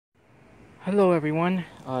Hello everyone,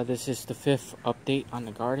 this is the 5th update on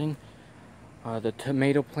the garden. The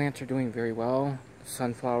tomato plants are doing very well. The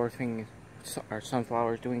sunflower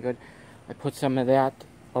is doing good. I put some of that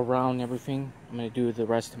around everything. I'm going to do the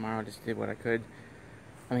rest tomorrow. I just did what I could.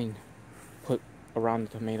 Put around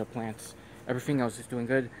the tomato plants. Everything else is doing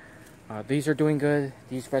good. These are doing good.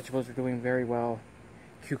 These vegetables are doing very well.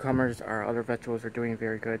 Cucumbers, our other vegetables, are doing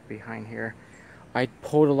very good behind here. I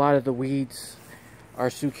pulled a lot of the weeds. Our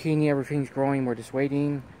zucchini, everything's growing. We're just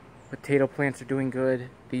waiting. Potato plants are doing good.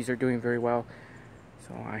 These are doing very well.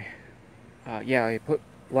 So I put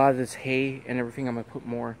a lot of this hay and everything. I'm going to put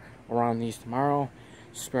more around these tomorrow.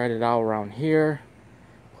 Spread it out around here.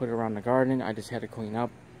 Put it around the garden. I just had to clean up.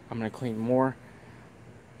 I'm going to clean more.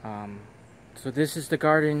 So this is the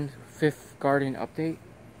garden, 5th garden update.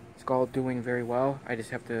 It's all doing very well. I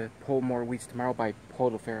just have to pull more weeds tomorrow, but I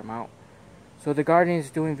pulled a fair amount. So the garden is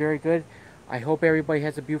doing very good. I hope everybody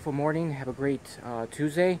has a beautiful morning. Have a great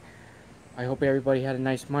Tuesday. I hope everybody had a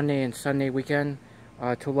nice Monday and Sunday weekend.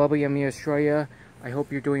 To lovely emie Australia, I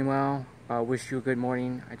hope you're doing well. Wish you a good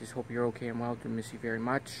morning. I just hope you're okay and well. Do miss you very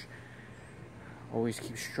much. Always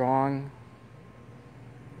keep strong.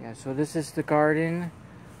 Yeah, so this is the garden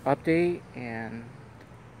update, and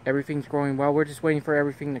everything's growing well. We're just waiting for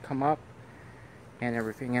everything to come up and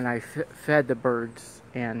everything. And I fed the birds,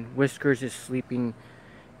 and Whiskers is sleeping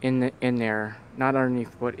in there, not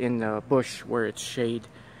underneath, but in the bush where it's shade,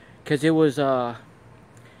 because it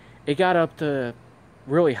got up to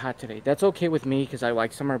really hot today. That's okay with me because I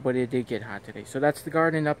like summer, but it did get hot today. So that's the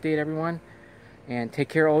garden update, everyone, and take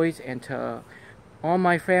care always. And to all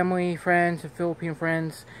my family, friends, and Philippine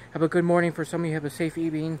friends, have a good morning. For some of you, have a safe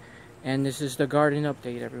evening. And this is the garden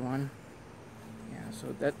update, everyone. Yeah,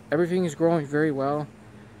 so that everything is growing very well,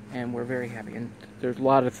 and we're very happy. And there's a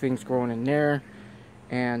lot of things growing in there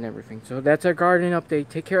and everything. So that's our garden update.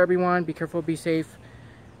 Take care, everyone. Be careful, be safe.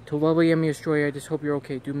 To lovely emie Australia, I just hope you're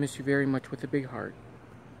okay. Do miss you very much with a big heart.